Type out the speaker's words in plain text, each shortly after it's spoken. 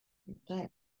Okay.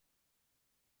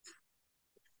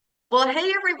 Well,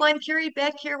 hey everyone, Carrie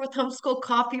Beck here with Homeschool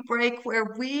Coffee Break, where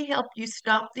we help you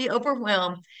stop the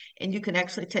overwhelm and you can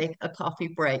actually take a coffee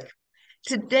break.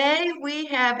 Today, we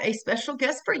have a special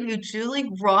guest for you, Julie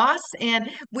Ross, and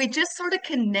we just sort of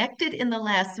connected in the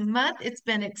last month. It's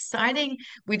been exciting.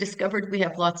 We discovered we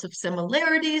have lots of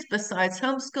similarities besides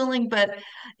homeschooling. But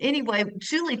anyway,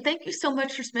 Julie, thank you so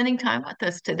much for spending time with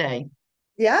us today.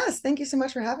 Yes, thank you so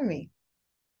much for having me.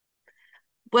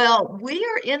 Well, we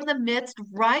are in the midst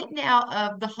right now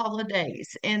of the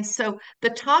holidays. And so the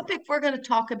topic we're going to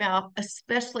talk about,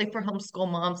 especially for homeschool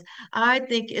moms, I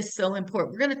think is so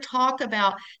important. We're going to talk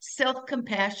about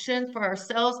self-compassion for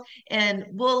ourselves. And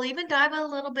we'll even dive a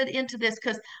little bit into this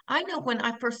because I know when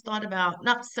I first thought about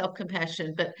not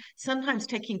self-compassion, but sometimes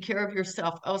taking care of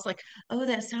yourself, I was like, oh,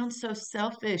 that sounds so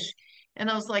selfish. And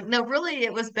I was like, no, really,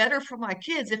 it was better for my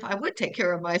kids if I would take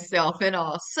care of myself and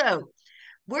all. So,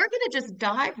 we're going to just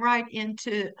dive right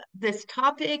into this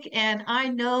topic, and I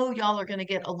know y'all are going to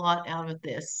get a lot out of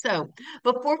this. So,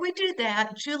 before we do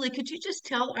that, Julie, could you just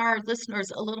tell our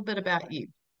listeners a little bit about you?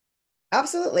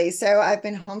 Absolutely. So I've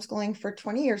been homeschooling for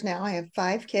 20 years now. I have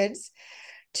five kids,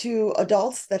 two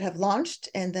adults that have launched,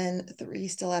 and then three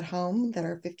still at home that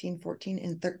are 15, 14,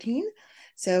 and 13.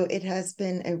 So it has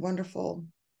been a wonderful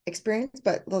experience,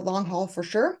 but the long haul for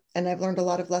sure. And I've learned a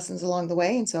lot of lessons along the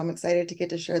way. And so I'm excited to get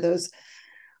to share those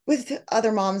with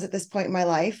other moms at this point in my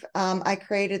life. I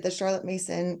created the Charlotte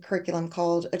Mason curriculum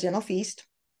called A Gentle Feast.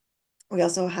 We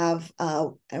also have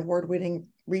an award-winning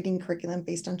reading curriculum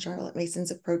based on Charlotte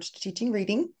Mason's approach to teaching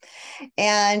reading.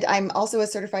 And I'm also a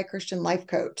certified Christian life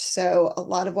coach. So a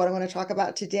lot of what I want to talk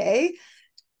about today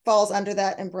falls under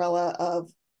that umbrella of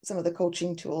some of the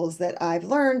coaching tools that I've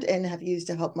learned and have used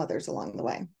to help mothers along the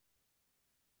way.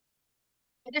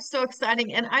 It is so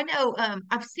exciting. And I know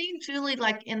I've seen Julie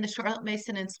like in the Charlotte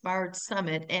Mason Inspired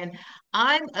Summit, and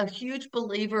I'm a huge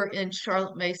believer in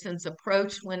Charlotte Mason's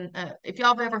approach. If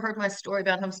y'all have ever heard my story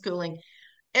about homeschooling,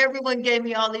 everyone gave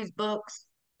me all these books.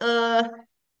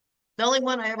 The only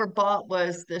one I ever bought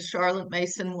was the Charlotte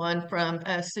Mason one from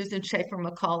Susan Schaefer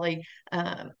Macaulay.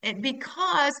 And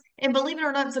believe it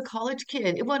or not, it's a college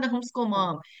kid. It wasn't a homeschool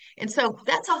mom. And so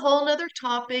that's a whole nother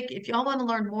topic. If y'all want to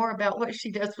learn more about what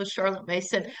she does with Charlotte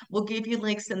Mason, we'll give you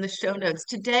links in the show notes.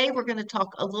 Today, we're going to talk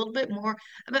a little bit more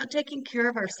about taking care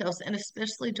of ourselves and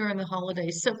especially during the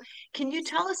holidays. So, can you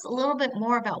tell us a little bit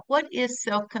more about what is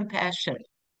self-compassion?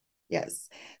 Yes.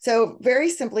 So, very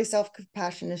simply, self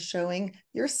compassion is showing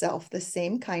yourself the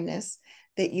same kindness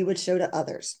that you would show to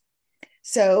others.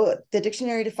 So, the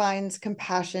dictionary defines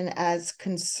compassion as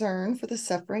concern for the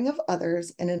suffering of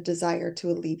others and a desire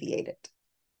to alleviate it.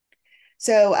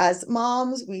 So, as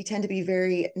moms, we tend to be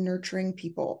very nurturing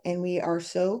people, and we are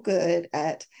so good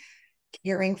at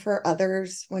caring for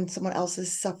others when someone else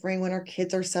is suffering, when our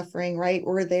kids are suffering, right?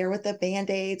 We're there with the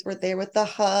band-aids, we're there with the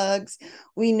hugs.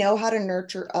 We know how to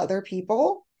nurture other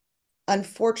people.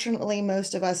 Unfortunately,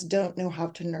 most of us don't know how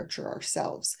to nurture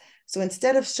ourselves. So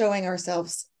instead of showing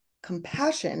ourselves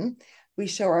compassion, we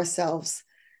show ourselves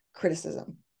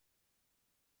criticism.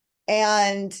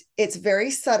 And it's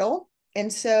very subtle.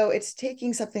 And so it's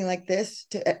taking something like this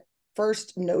to at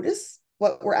first notice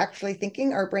what we're actually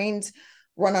thinking. Our brains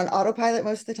run on autopilot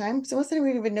most of the time. So most of the time, we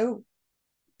don't even know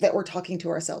that we're talking to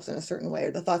ourselves in a certain way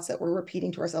or the thoughts that we're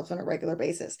repeating to ourselves on a regular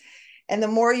basis. And the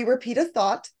more you repeat a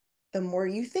thought, the more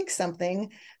you think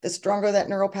something, the stronger that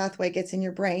neural pathway gets in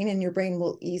your brain, and your brain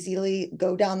will easily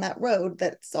go down that road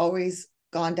that's always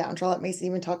gone down. Charlotte Mason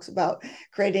even talks about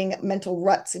creating mental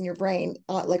ruts in your brain,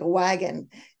 like a wagon.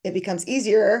 It becomes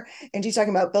easier. And she's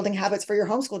talking about building habits for your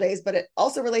homeschool days, but it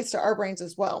also relates to our brains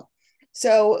as well.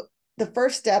 So the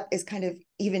first step is kind of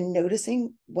even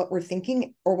noticing what we're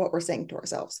thinking or what we're saying to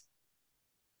ourselves.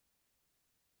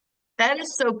 That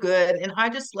is so good. And I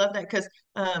just love that because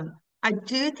I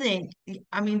do think,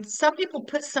 I mean, some people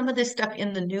put some of this stuff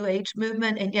in the New Age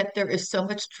movement, and yet there is so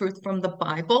much truth from the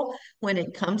Bible when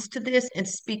it comes to this and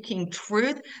speaking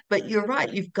truth. But you're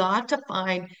right, you've got to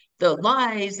find the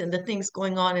lies and the things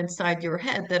going on inside your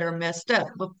head that are messed up.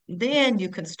 But then you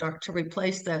can start to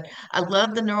replace that. I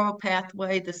love the neural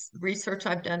pathway. This research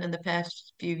I've done in the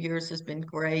past few years has been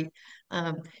great.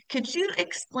 Um, could you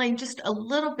explain just a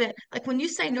little bit, like when you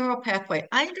say neural pathway,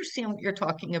 I understand what you're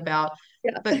talking about,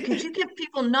 but Yeah. could you give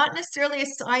people not necessarily a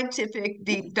scientific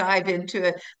deep dive into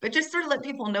it, but just sort of let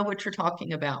people know what you're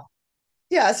talking about?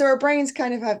 Yeah. So our brains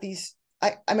kind of have these.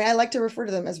 I mean, I like to refer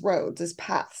to them as roads, as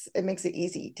paths. It makes it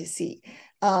easy to see.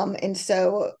 And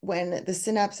so when the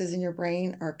synapses in your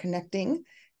brain are connecting,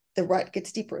 the rut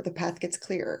gets deeper, the path gets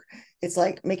clearer. It's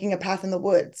like making a path in the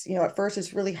woods. At first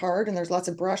it's really hard and there's lots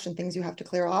of brush and things you have to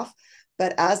clear off.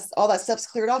 But as all that stuff's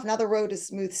cleared off, now the road is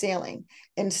smooth sailing.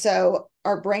 And so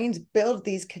our brains build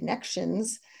these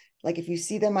connections, like if you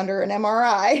see them under an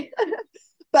MRI.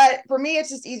 But for me, it's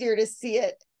just easier to see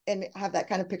it and have that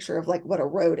kind of picture of like what a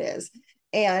road is.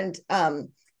 And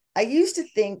I used to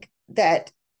think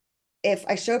that if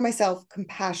I showed myself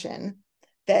compassion,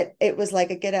 that it was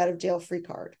like a get out of jail free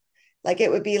card. Like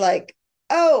it would be like,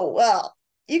 oh, well,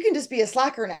 you can just be a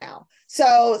slacker now.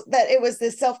 So that it was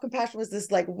this self-compassion was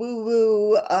this like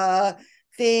woo-woo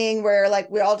thing where like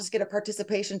we all just get a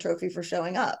participation trophy for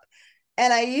showing up.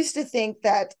 And I used to think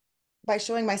that by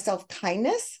showing myself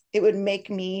kindness, it would make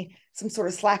me some sort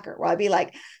of slacker where I'd be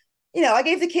like, I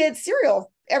gave the kids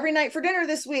cereal every night for dinner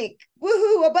this week.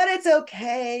 Woohoo, but it's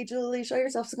okay, Julie, show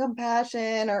yourself some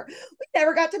compassion. Or we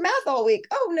never got to math all week.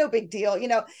 Oh, no big deal.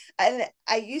 And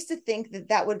I used to think that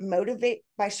that would motivate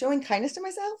by showing kindness to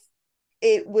myself.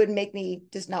 It would make me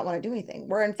just not want to do anything.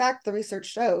 Where in fact, the research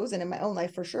shows, and in my own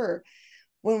life for sure,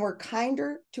 when we're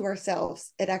kinder to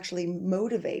ourselves, it actually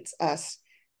motivates us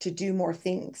to do more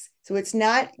things. So it's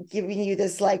not giving you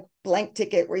this like blank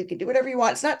ticket where you can do whatever you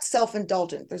want. It's not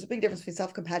self-indulgent. There's a big difference between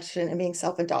self-compassion and being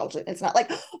self-indulgent. It's not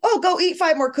like, oh, go eat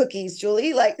 5 more cookies,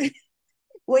 Julie. Like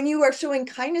when you are showing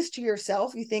kindness to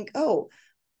yourself, you think, oh,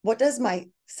 what does my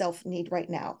self need right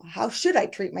now? How should I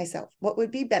treat myself? What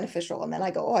would be beneficial? And then I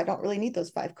go, oh, I don't really need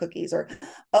those 5 cookies. Or,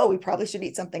 oh, we probably should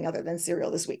eat something other than cereal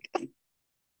this week.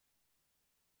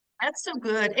 That's so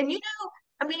good. And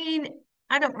I mean,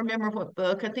 I don't remember what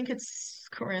book. I think it's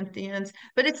Corinthians,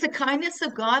 but it's the kindness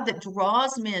of God that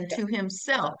draws men Yes. to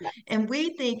himself. Yeah. And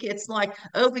we think it's like,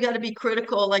 oh, we got to be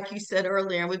critical, like you said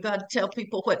earlier, and we've got to tell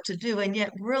people what to do. And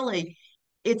yet, really,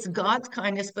 it's God's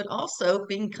kindness, but also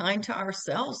being kind to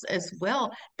ourselves as well.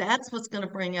 That's what's going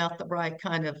to bring out the right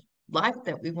kind of life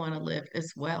that we want to live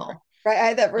as well. Right. I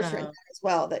had that verse written Uh, down as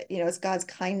well that, it's God's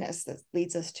kindness that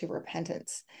leads us to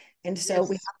repentance. And so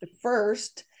we yes. have to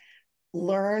first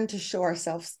learn to show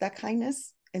ourselves that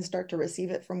kindness and start to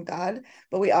receive it from God.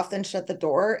 But we often shut the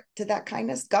door to that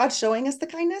kindness. God's showing us the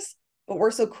kindness, but we're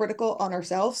so critical on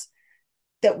ourselves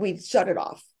that we shut it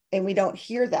off and we don't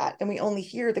hear that. And we only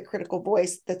hear the critical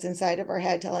voice that's inside of our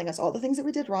head telling us all the things that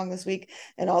we did wrong this week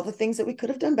and all the things that we could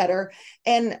have done better.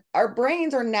 And our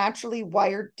brains are naturally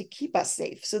wired to keep us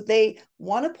safe. So they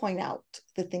want to point out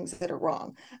the things that are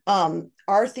wrong.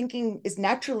 Our thinking is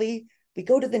naturally, we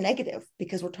go to the negative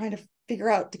because we're trying to figure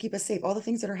out to keep us safe all the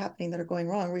things that are happening that are going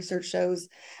wrong. Research shows,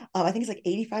 I think it's like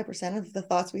 85% of the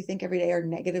thoughts we think every day are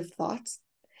negative thoughts.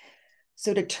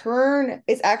 So to turn,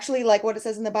 it's actually like what it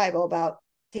says in the Bible about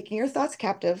taking your thoughts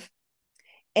captive,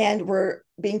 and we're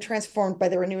being transformed by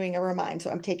the renewing of our mind. So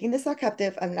I'm taking this thought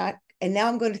captive. I'm not, and now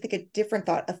I'm going to think a different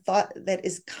thought, a thought that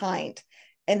is kind.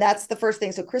 And that's the first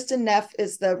thing. So Kristin Neff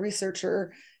is the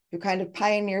researcher who kind of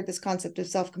pioneered this concept of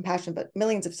self-compassion, but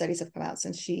millions of studies have come out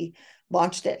since she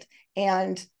launched it.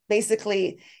 And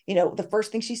basically, the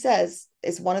first thing she says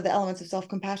is one of the elements of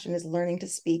self-compassion is learning to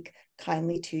speak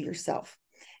kindly to yourself.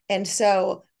 And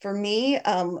so for me,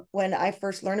 when I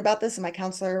first learned about this, and my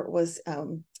counselor was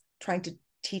trying to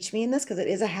teach me in this, because it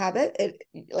is a habit.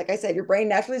 Like I said, your brain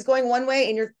naturally is going one way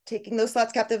and you're taking those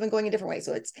thoughts captive and going a different way.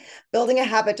 So it's building a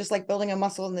habit, just like building a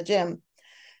muscle in the gym.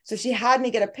 So she had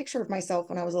me get a picture of myself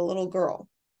when I was a little girl.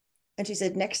 And she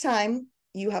said, next time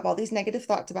you have all these negative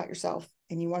thoughts about yourself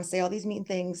and you want to say all these mean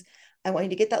things, I want you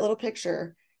to get that little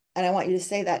picture and I want you to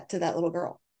say that to that little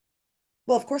girl.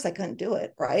 Well, of course I couldn't do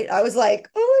it, right? I was like,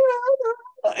 oh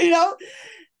my God,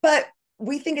 but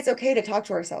we think it's okay to talk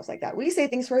to ourselves like that. We say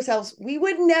things to ourselves we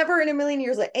would never in a million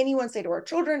years let anyone say to our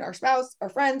children, our spouse, our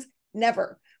friends,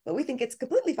 never. But we think it's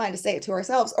completely fine to say it to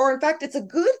ourselves. Or in fact, it's a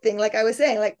good thing. Like I was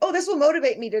saying, like, oh, this will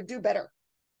motivate me to do better.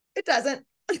 It doesn't.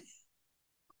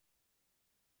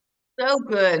 So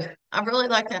good. I really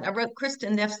like that. I wrote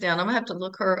Kristin Neff's down. I'm gonna have to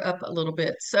look her up a little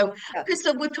bit. So, Yeah. okay,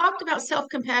 so we've talked about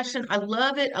self-compassion. I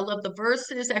love it. I love the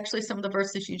verses. Actually, some of the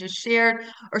verses you just shared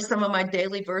are some of my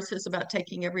daily verses about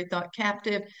taking every thought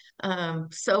captive.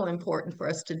 So important for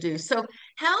us to do. So,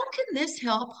 how can this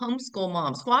help homeschool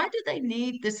moms? Why do they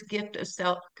need this gift of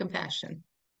self-compassion?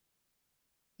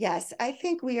 Yes, I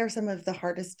think we are some of the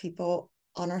hardest people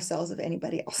on ourselves of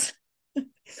anybody else.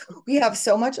 We have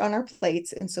so much on our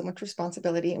plates and so much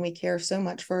responsibility, and we care so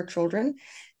much for our children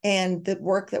and the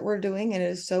work that we're doing. And it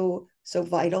is so, so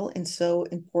vital and so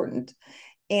important.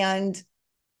 And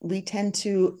we tend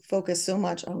to focus so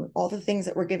much on all the things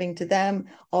that we're giving to them,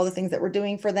 all the things that we're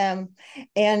doing for them.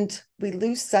 And we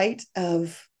lose sight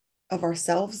of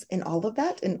ourselves in all of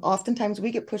that. And oftentimes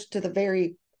we get pushed to the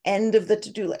very end of the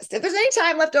to-do list. If there's any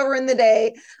time left over in the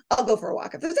day, I'll go for a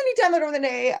walk. If there's any time left over in the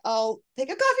day, I'll take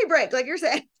a coffee break, like you're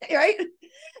saying, right?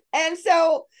 And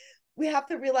so we have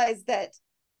to realize that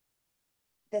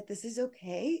this is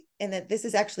okay, and that this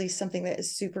is actually something that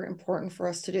is super important for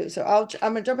us to do. So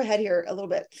I'm gonna jump ahead here a little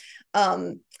bit.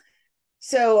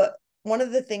 So one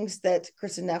of the things that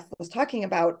Kristin Neff was talking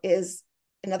about is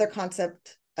another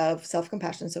concept of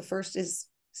self-compassion. So first is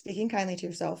speaking kindly to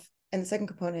yourself, and the second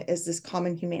component is this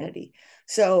common humanity.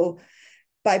 So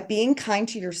by being kind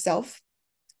to yourself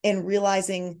and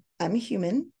realizing I'm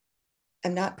human,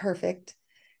 I'm not perfect,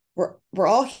 we're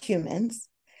all humans.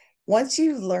 Once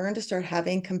you learn to start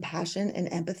having compassion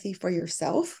and empathy for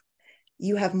yourself,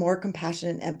 you have more compassion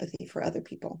and empathy for other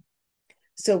people.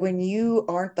 So when you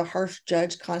aren't the harsh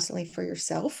judge constantly for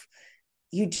yourself,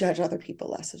 you judge other people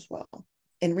less as well.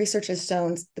 And research has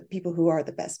shown the people who are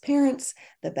the best parents,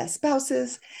 the best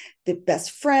spouses, the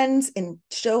best friends, and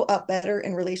show up better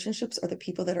in relationships are the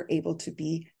people that are able to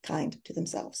be kind to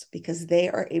themselves, because they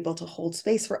are able to hold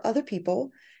space for other people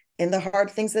in the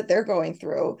hard things that they're going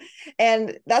through.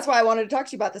 And that's why I wanted to talk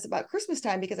to you about this, about Christmas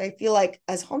time, because I feel like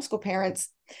as homeschool parents,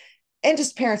 and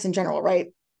just parents in general, right?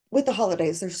 With the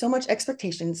holidays, there's so much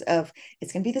expectations of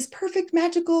it's going to be this perfect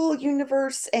magical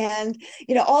universe, and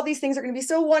all these things are going to be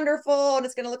so wonderful, and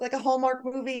it's going to look like a Hallmark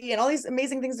movie, and all these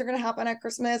amazing things are going to happen at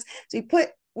Christmas. So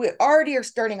we already are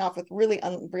starting off with really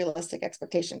unrealistic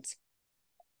expectations,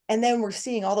 and then we're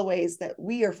seeing all the ways that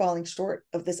we are falling short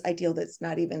of this ideal that's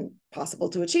not even possible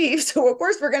to achieve. So of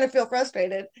course we're going to feel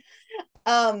frustrated,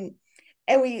 and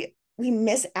we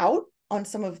miss out on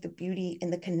some of the beauty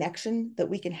and the connection that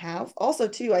we can have. Also,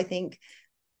 too, I think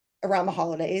around the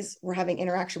holidays, we're having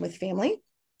interaction with family.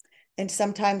 And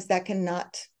sometimes that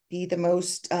cannot be the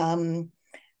most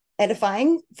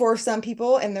edifying for some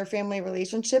people and their family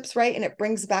relationships, right? And it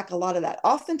brings back a lot of that.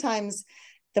 Oftentimes,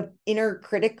 the inner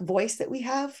critic voice that we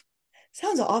have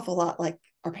sounds an awful lot like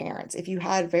our parents. If you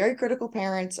had very critical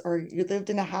parents, or you lived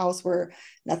in a house where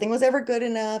nothing was ever good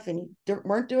enough and you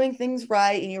weren't doing things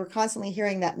right, and you were constantly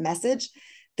hearing that message,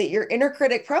 that your inner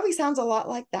critic probably sounds a lot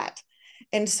like that.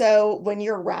 And so when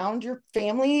you're around your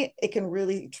family, it can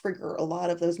really trigger a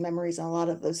lot of those memories and a lot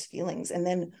of those feelings. And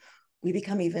then we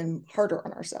become even harder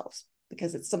on ourselves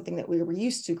because it's something that we were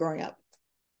used to growing up.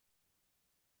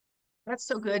 That's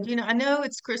so good. I know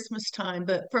it's Christmas time,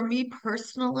 but for me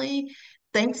personally,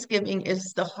 Thanksgiving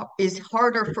is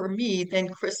harder for me than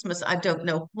Christmas. I don't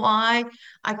know why.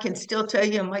 I can still tell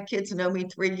you, my kids know me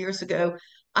 3 years ago.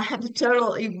 I had a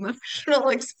total emotional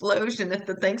explosion at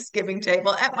the Thanksgiving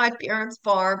table at my parents'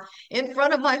 farm in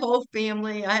front of my whole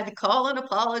family. I had to call and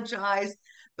apologize.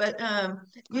 But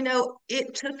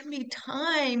it took me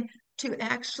time to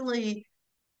actually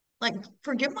like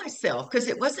forgive myself, because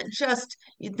it wasn't just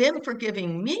them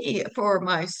forgiving me for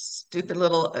my stupid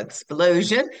little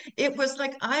explosion. It was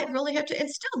like I really have to, and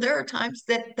still there are times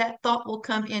that thought will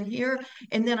come in here,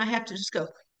 and then I have to just go,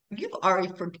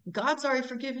 God's already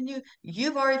forgiven you.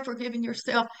 You've already forgiven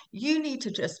yourself. You need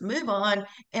to just move on.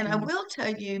 And I will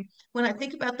tell you, when I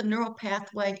think about the neural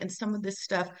pathway and some of this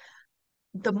stuff,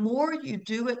 the more you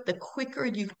do it, the quicker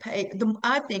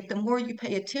I think the more you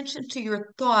pay attention to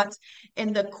your thoughts,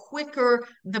 and the quicker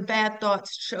the bad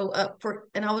thoughts show up.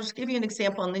 And I'll just give you an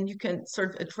example, and then you can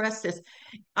sort of address this.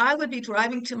 I would be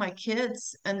driving to my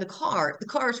kids in the car. The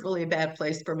car is really a bad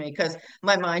place for me because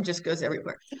my mind just goes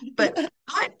everywhere. But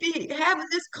I'd be having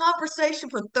this conversation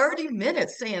for 30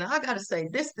 minutes saying, I got to say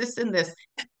this, this, and this.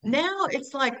 Now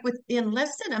it's like within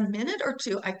less than a minute or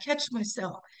two, I catch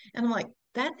myself and I'm like,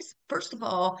 that is, first of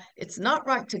all, it's not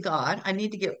right to God. I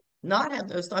need to not have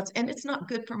those thoughts, and it's not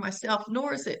good for myself,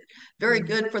 nor is it very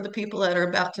good for the people that are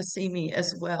about to see me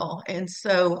as well. And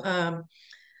so,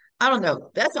 I don't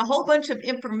know. That's a whole bunch of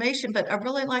information, but I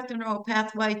really like the neural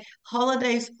pathway.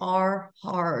 Holidays are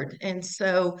hard. And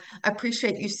so I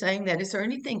appreciate you saying that. Is there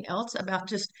anything else about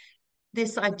just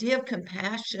this idea of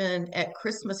compassion at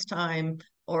Christmas time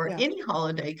or Yeah. any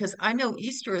holiday? Because I know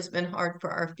Easter has been hard for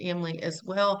our family as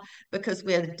well, because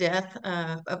we had the death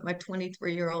of my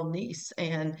 23-year-old niece,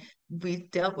 and we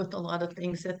dealt with a lot of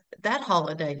things at that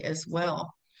holiday as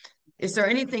well. Is there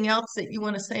anything else that you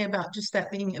want to say about just that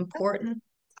being important?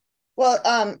 Well,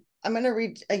 I'm going to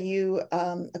read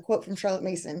a quote from Charlotte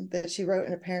Mason that she wrote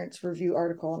in a Parents Review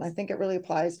article, and I think it really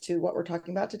applies to what we're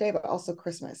talking about today, but also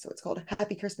Christmas. So it's called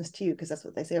Happy Christmas to You, because that's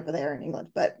what they say over there in England.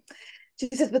 But she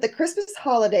says, with the Christmas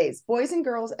holidays, boys and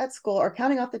girls at school are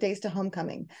counting off the days to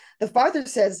homecoming. The father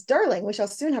says, darling, we shall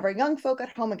soon have our young folk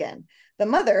at home again. The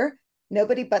mother,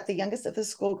 nobody but the youngest of the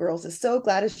schoolgirls, is so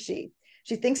glad as she.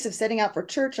 She thinks of setting out for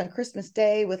church on Christmas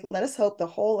Day with, let us hope, the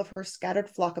whole of her scattered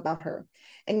flock about her.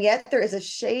 And yet there is a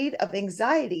shade of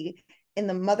anxiety in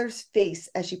the mother's face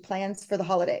as she plans for the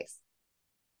holidays.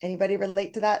 Anybody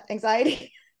relate to that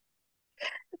anxiety?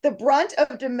 The brunt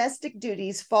of domestic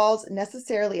duties falls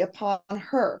necessarily upon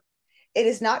her. It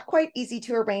is not quite easy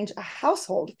to arrange a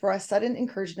household for a sudden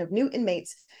incursion of new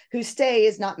inmates whose stay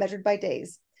is not measured by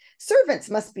days. Servants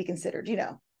must be considered,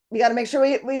 We got to make sure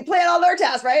we plan all their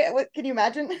tasks, right? Can you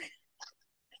imagine?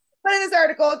 But in this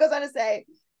article, it goes on to say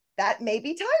that may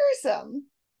be tiresome.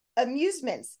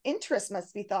 Amusements, interests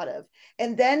must be thought of.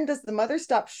 And then does the mother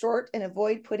stop short and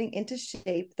avoid putting into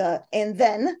shape the and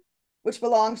then, which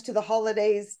belongs to the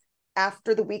holidays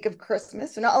after the week of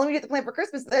Christmas? So not only do we get to plan for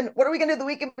Christmas, then what are we going to do the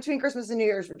week in between Christmas and New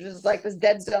Year's, which is like this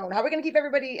dead zone? How are we going to keep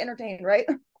everybody entertained, right?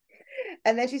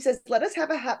 And then she says, let us have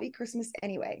a happy Christmas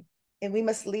anyway, and we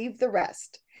must leave the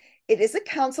rest. It is a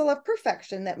counsel of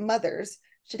perfection that mothers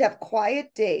should have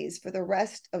quiet days for the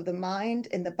rest of the mind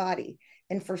and the body,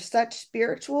 and for such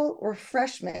spiritual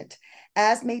refreshment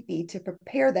as may be to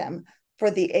prepare them for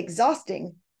the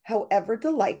exhausting, however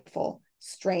delightful,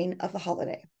 strain of the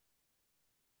holiday.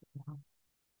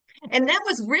 And that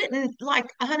was written like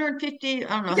 150, I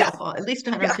don't know Yes. how far, at least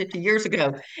Yeah. 150 years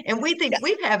ago. And we think Yes.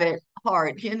 we have it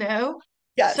hard.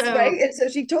 Yes, right. So And so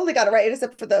she totally got it right,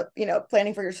 except for the,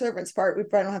 planning for your servants part. We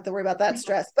probably don't have to worry about that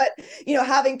stress. But,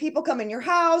 having people come in your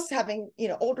house, having,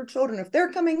 older children, if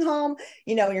they're coming home,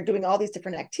 and you're doing all these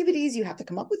different activities, you have to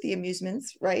come up with the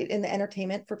amusements, right? And the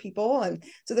entertainment for people. And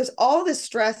so there's all this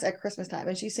stress at Christmas time.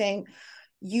 And she's saying,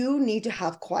 you need to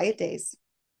have quiet days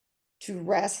to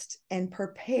rest and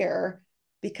prepare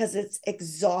because it's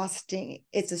exhausting.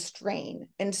 It's a strain.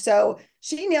 And so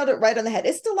she nailed it right on the head.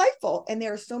 It's delightful. And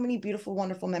there are so many beautiful,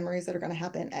 wonderful memories that are going to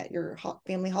happen at your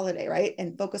family holiday, right?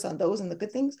 And focus on those and the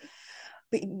good things.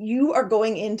 But you are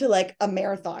going into like a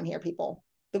marathon here, people.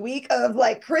 The week of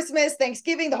like Christmas,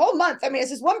 Thanksgiving, the whole month. I mean,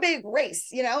 it's just one big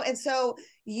race, And so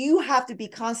you have to be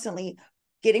constantly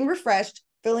getting refreshed,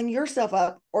 filling yourself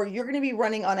up, or you're going to be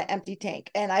running on an empty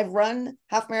tank. And I've run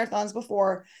half marathons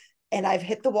before, and I've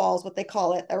hit the walls, what they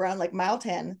call it, around like mile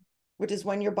 10, which is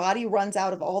when your body runs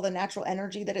out of all the natural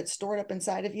energy that it's stored up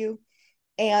inside of you.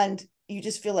 And you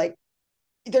just feel like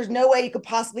there's no way you could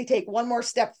possibly take one more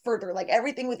step further. Like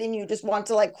everything within you just wants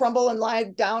to like crumble and lie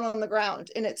down on the ground.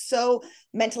 And it's so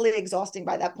mentally exhausting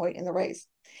by that point in the race.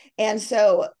 And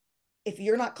so if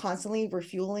you're not constantly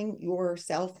refueling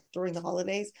yourself during the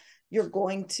holidays, you're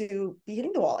going to be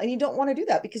hitting the wall. And you don't want to do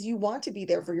that because you want to be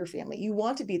there for your family. You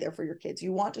want to be there for your kids.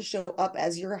 You want to show up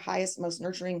as your highest, most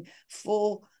nurturing,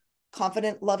 full,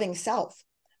 confident, loving self.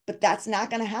 But that's not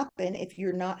going to happen if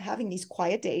you're not having these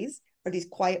quiet days or these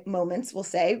quiet moments, we'll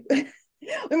say.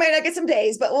 We might not get some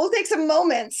days, but we'll take some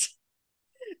moments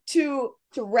to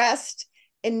rest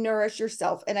and nourish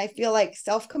yourself. And I feel like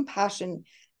self-compassion,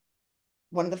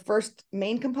 one of the first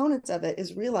main components of it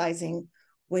is realizing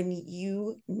when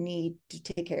you need to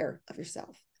take care of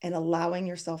yourself and allowing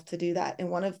yourself to do that. And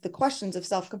one of the questions of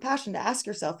self-compassion to ask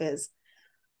yourself is,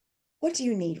 what do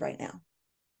you need right now?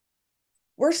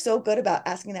 We're so good about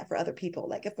asking that for other people.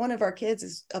 Like if one of our kids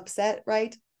is upset,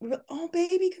 right? We're like, oh,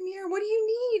 baby, come here. What do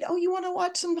you need? Oh, you want to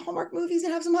watch some Hallmark movies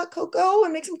and have some hot cocoa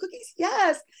and make some cookies?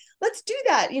 Yes, let's do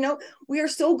that. We are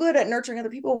so good at nurturing other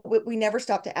people. We never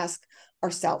stop to ask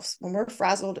ourselves when we're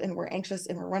frazzled and we're anxious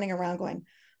and we're running around going,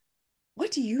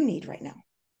 what do you need right now?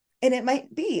 And it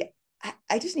might be,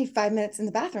 I just need 5 minutes in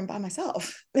the bathroom by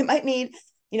myself. It might need,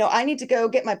 I need to go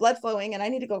get my blood flowing and I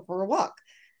need to go for a walk.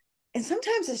 And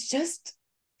sometimes it's just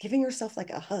giving yourself like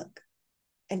a hug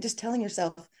and just telling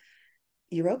yourself,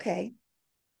 you're okay,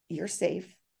 you're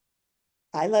safe,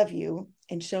 I love you,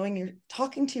 and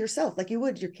talking to yourself like you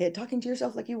would your kid, talking to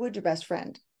yourself like you would your best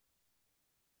friend.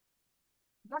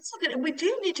 that's so good. We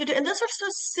do need to do, and those are so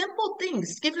simple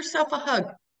things. Give yourself a hug.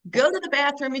 Go to the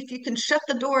bathroom. If you can shut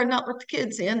the door and not let the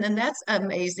kids in, then that's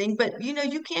amazing. But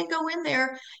you can go in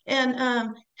there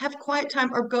and have quiet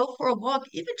time or go for a walk,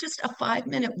 even just a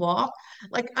 5-minute walk.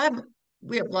 Like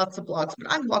we have lots of blocks,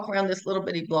 but I can walk around this little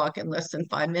bitty block in less than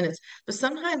 5 minutes. But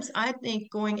sometimes I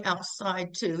think going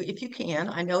outside too, if you can,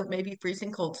 I know it may be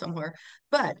freezing cold somewhere,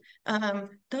 but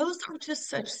those are just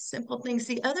such simple things.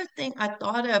 The other thing I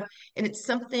thought of, and it's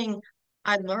something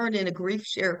I learned in a grief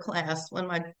share class when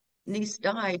my niece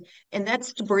died, and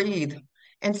that's to breathe.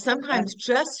 And sometimes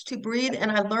just to breathe.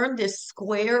 And I learned this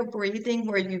square breathing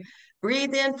where you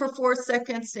breathe in for 4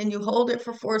 seconds and you hold it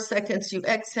for 4 seconds, you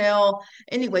exhale.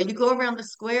 Anyway, you go around the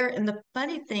square. And the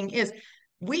funny thing is,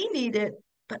 we need it.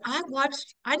 But I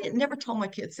didn't never told my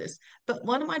kids this, but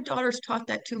one of my daughters taught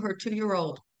that to her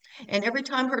 2-year-old. And every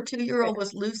time her 2-year-old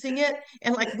was losing it,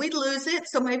 and like we'd lose it,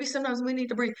 so maybe sometimes we need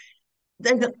to breathe.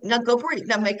 Then now go breathe.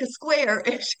 Now make a square.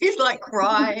 And she's like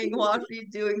crying while she's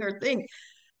doing her thing.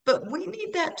 But we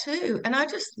need that too. And I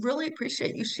just really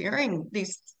appreciate you sharing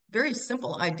these very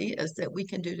simple ideas that we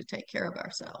can do to take care of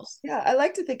ourselves. Yeah, I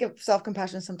like to think of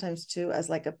self-compassion sometimes too as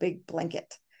like a big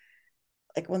blanket,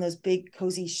 like one of those big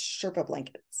cozy Sherpa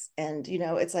blankets. And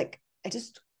it's like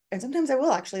and sometimes I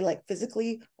will actually like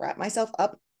physically wrap myself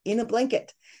up in a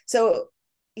blanket. So,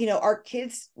 our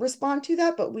kids respond to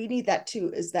that, but we need that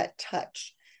too, is that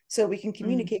touch. So we can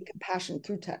communicate compassion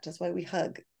through touch. That's why we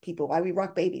hug people, why we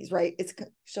rock babies, right? It's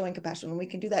showing compassion when we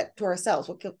can do that to ourselves,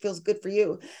 what feels good for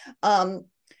you.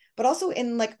 But also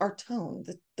in like our tone,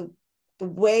 the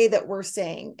way that we're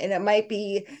saying, and it might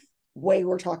be way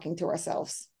we're talking to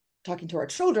ourselves, talking to our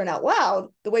children out loud.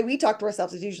 The way we talk to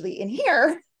ourselves is usually in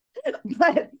here,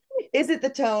 but is it the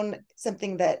tone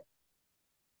something that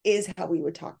is how we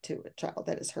would talk to a child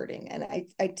that is hurting? And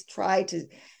I try to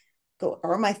go,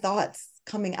 are my thoughts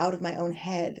coming out of my own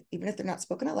head, even if they're not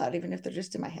spoken out loud, even if they're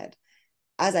just in my head,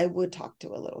 as I would talk to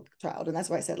a little child? And that's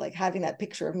why I said, like, having that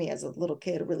picture of me as a little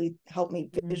kid really helped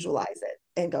me visualize it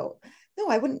and go, no,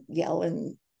 I wouldn't yell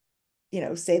and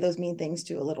say those mean things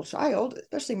to a little child,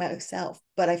 especially myself.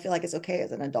 But I feel like it's okay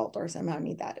as an adult, or somehow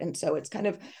need that. And so it's kind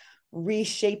of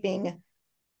reshaping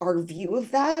our view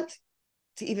of that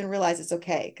to even realize it's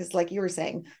okay. Because like you were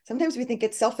saying, sometimes we think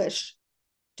it's selfish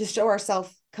to show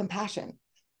ourselves compassion.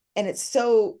 And it's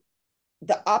so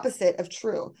the opposite of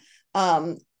true.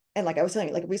 And like I was telling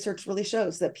you, like research really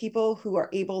shows that people who are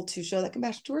able to show that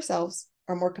compassion to ourselves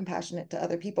are more compassionate to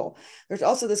other people. There's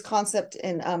also this concept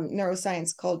in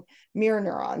neuroscience called mirror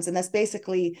neurons. And that's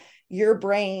basically your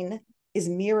brain is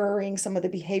mirroring some of the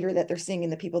behavior that they're seeing in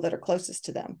the people that are closest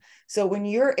to them. So when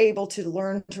you're able to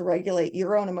learn to regulate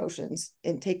your own emotions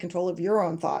and take control of your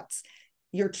own thoughts,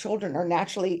 your children are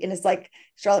naturally, and it's like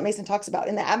Charlotte Mason talks about,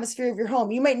 in the atmosphere of your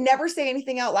home, you might never say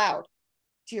anything out loud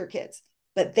to your kids,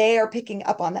 but they are picking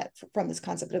up on that from this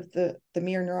concept of the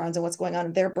mirror neurons and what's going on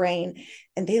in their brain.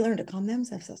 And they learn to calm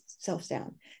themselves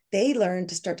down. They learn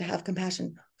to start to have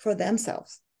compassion for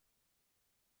themselves.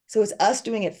 So it's us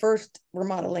doing it first. We're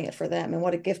modeling it for them, and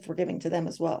what a gift we're giving to them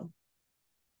as well.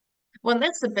 Well,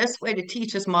 that's the best way to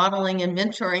teach is modeling and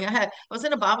mentoring. I was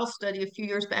in a Bible study a few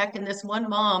years back, and this one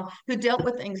mom who dealt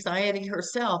with anxiety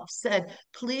herself said,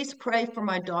 "Please pray for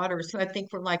my daughters, who I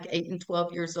think were like 8 and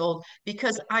 12 years old,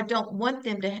 because I don't want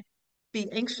them to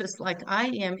be anxious like I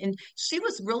am." And she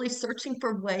was really searching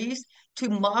for ways to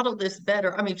model this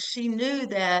better. I mean, she knew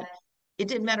that it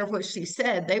didn't matter what she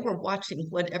said, they were watching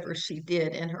whatever she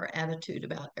did and her attitude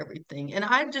about everything. And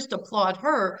I just applaud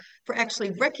her for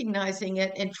actually recognizing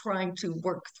it and trying to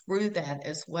work through that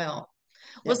as well.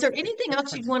 Was Yes. there anything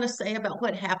else you'd want to say about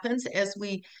what happens as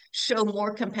we show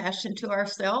more compassion to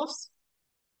ourselves?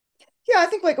 Yeah, I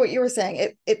think like what you were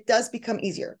saying, it does become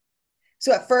easier.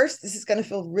 So at first, this is going to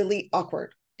feel really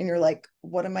awkward. And you're like,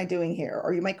 what am I doing here?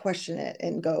 Or you might question it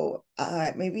and go,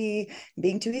 maybe I'm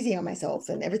being too easy on myself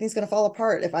and everything's going to fall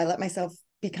apart if I let myself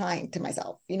be kind to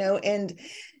myself, and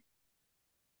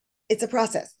it's a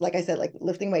process. Like I said, like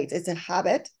lifting weights, it's a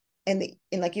habit. And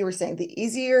like you were saying,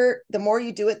 the more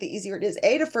you do it, the easier it is.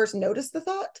 To first notice the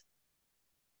thought.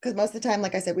 Because most of the time,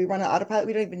 like I said, we run on autopilot.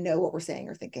 We don't even know what we're saying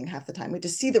or thinking half the time. We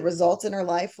just see the results in our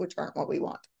life, which aren't what we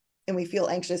want. And we feel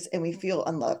anxious and we feel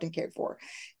unloved and cared for.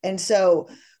 And so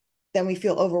then we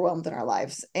feel overwhelmed in our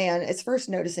lives. And it's first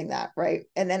noticing that, right?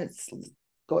 And then it's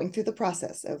going through the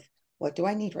process of, what do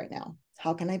I need right now?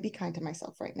 How can I be kind to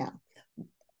myself right now?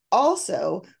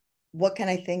 Also, what can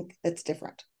I think that's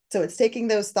different? So it's taking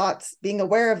those thoughts, being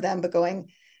aware of them, but going,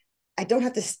 I don't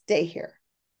have to stay here.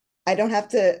 I don't have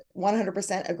to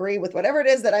 100% agree with whatever it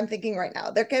is that I'm thinking right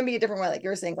now. There can be a different way, like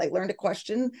you're saying, like learn to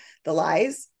question the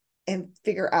lies and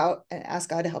figure out and ask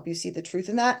God to help you see the truth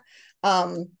in that.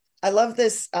 I love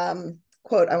this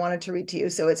quote I wanted to read to you.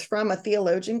 So it's from a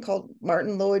theologian called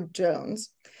Martin Lloyd-Jones.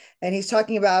 And he's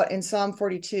talking about in Psalm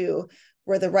 42,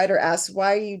 where the writer asks,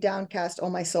 why are you downcast, O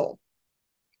my soul?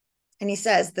 And he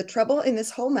says, the trouble in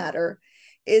this whole matter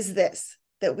is this,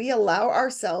 that we allow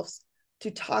ourselves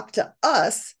to talk to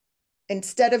us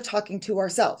instead of talking to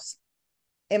ourselves.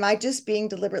 Am I just being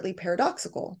deliberately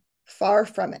paradoxical? Far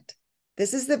from it.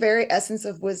 This is the very essence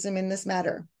of wisdom in this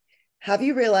matter. Have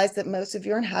you realized that most of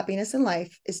your unhappiness in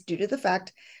life is due to the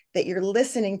fact that you're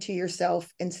listening to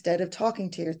yourself instead of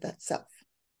talking to yourself?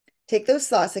 Take those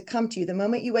thoughts that come to you the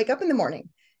moment you wake up in the morning.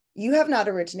 You have not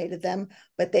originated them,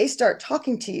 but they start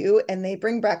talking to you and they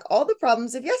bring back all the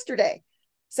problems of yesterday.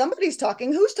 Somebody's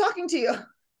talking. Who's talking to you?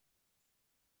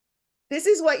 This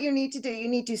is what you need to do. You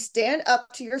need to stand up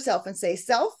to yourself and say,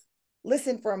 self,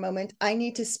 listen for a moment. I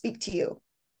need to speak to you.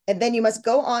 And then you must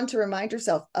go on to remind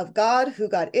yourself of God, who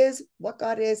God is,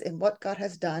 and what God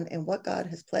has done, and what God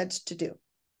has pledged to do.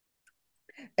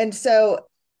 And so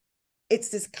it's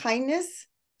this kindness,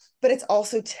 but it's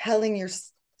also telling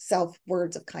yourself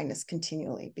words of kindness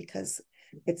continually, because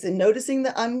it's in noticing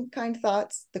the unkind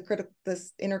thoughts,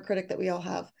 this inner critic that we all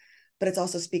have, but it's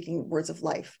also speaking words of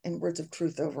life and words of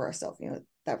truth over ourselves. You know,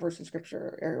 that verse in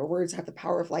scripture, or words have the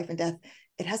power of life and death.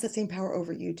 It has the same power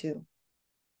over you too.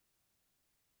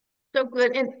 So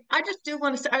good. And I just do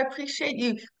want to say, I appreciate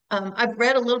you. I've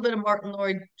read a little bit of Martin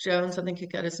Lloyd-Jones. I think you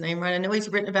got his name right. I know he's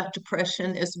written about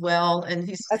depression as well, and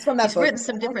That's from that he's book. written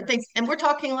some different things. And we're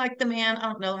talking like the man, I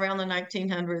don't know, around the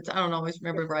 1900s. I don't always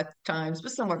remember the right times,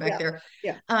 but somewhere back Yeah. there.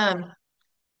 Yeah.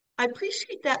 I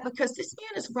appreciate that because this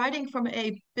man is writing from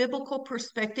a biblical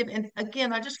perspective. And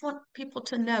again, I just want people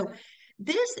to know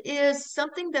this is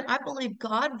something that I believe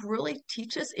God really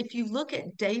teaches. If you look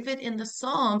at David in the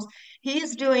Psalms, he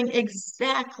is doing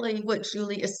exactly what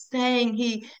Julie is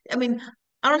saying. I mean,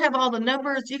 I don't have all the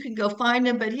numbers, you can go find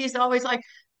them, but he's always like,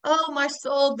 oh my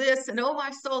soul this and oh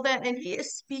my soul that, and he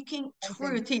is speaking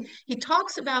truth. He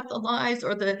talks about the lies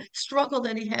or the struggle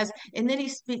that he has, and then he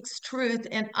speaks truth.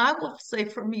 And I will say,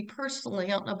 for me personally, I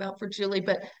don't know about for Julie,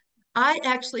 but I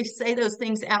actually say those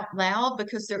things out loud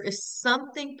because there is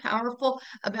something powerful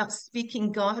about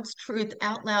speaking God's truth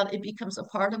out loud. It becomes a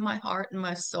part of my heart and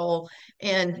my soul,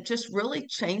 and just really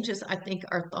changes, I think,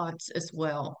 our thoughts as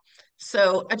well.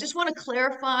 So I just want to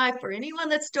clarify for anyone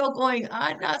that's still going,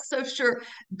 I'm not so sure,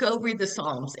 go read the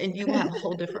Psalms and you will have a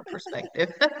whole different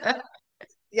perspective.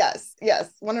 Yes, yes,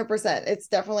 100%. It's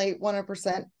definitely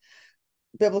 100%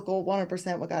 biblical,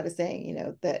 100% what God is saying, you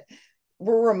know, that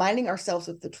we're reminding ourselves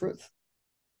of the truth.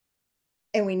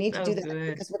 And we need to So do that good.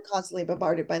 because we're constantly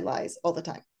bombarded by lies all the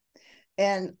time.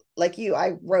 And like you,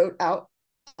 I wrote out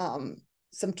um,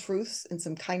 some truths and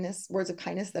some kindness, words of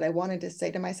kindness that I wanted to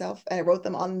say to myself. And I wrote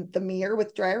them on the mirror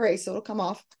with dry erase, so it'll come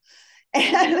off.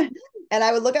 And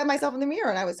I would look at myself in the mirror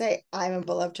and I would say, I'm a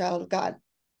beloved child of God.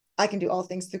 I can do all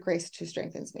things through Christ who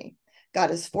strengthens me.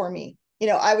 God is for me. You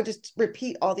know, I would just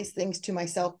repeat all these things to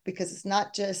myself, because it's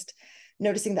not just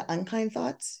noticing the unkind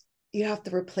thoughts. You have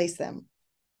to replace them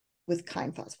with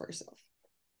kind thoughts for yourself.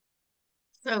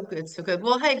 So good, so good.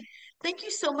 Well, hey, thank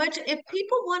you so much. If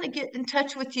people want to get in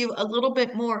touch with you a little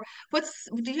bit more,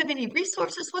 do you have any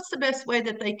resources? What's the best way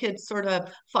that they could sort of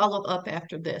follow up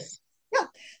after this? Yeah.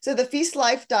 So the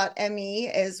feastlife.me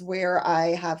is where I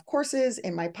have courses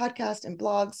in my podcast and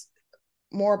blogs,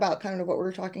 more about kind of what we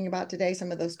were talking about today,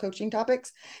 some of those coaching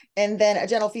topics. And then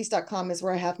agentlefeast.com is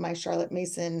where I have my Charlotte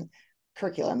Mason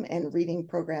curriculum and reading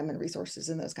program and resources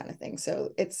and those kind of things. So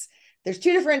there's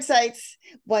two different sites.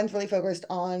 One's really focused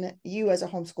on you as a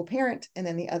homeschool parent, and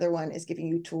then the other one is giving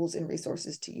you tools and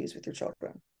resources to use with your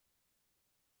children.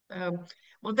 Um,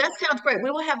 well, that sounds great. We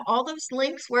will have all those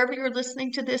links wherever you're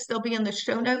listening to this. They'll be in the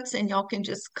show notes, and y'all can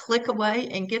just click away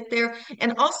and get there.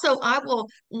 And also, I will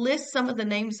list some of the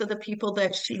names of the people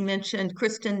that she mentioned,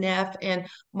 Kristin Neff and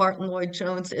Martin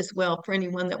Lloyd-Jones as well, for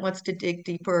anyone that wants to dig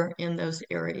deeper in those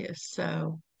areas.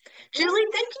 So, Yes. Julie,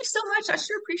 thank you so much. I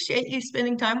sure appreciate you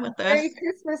spending time with us. Merry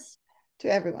Christmas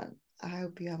to everyone. I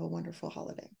hope you have a wonderful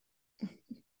holiday.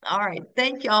 All right.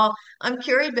 Thank y'all. I'm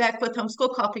Carrie Beck with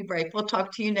Homeschool Coffee Break. We'll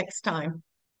talk to you next time.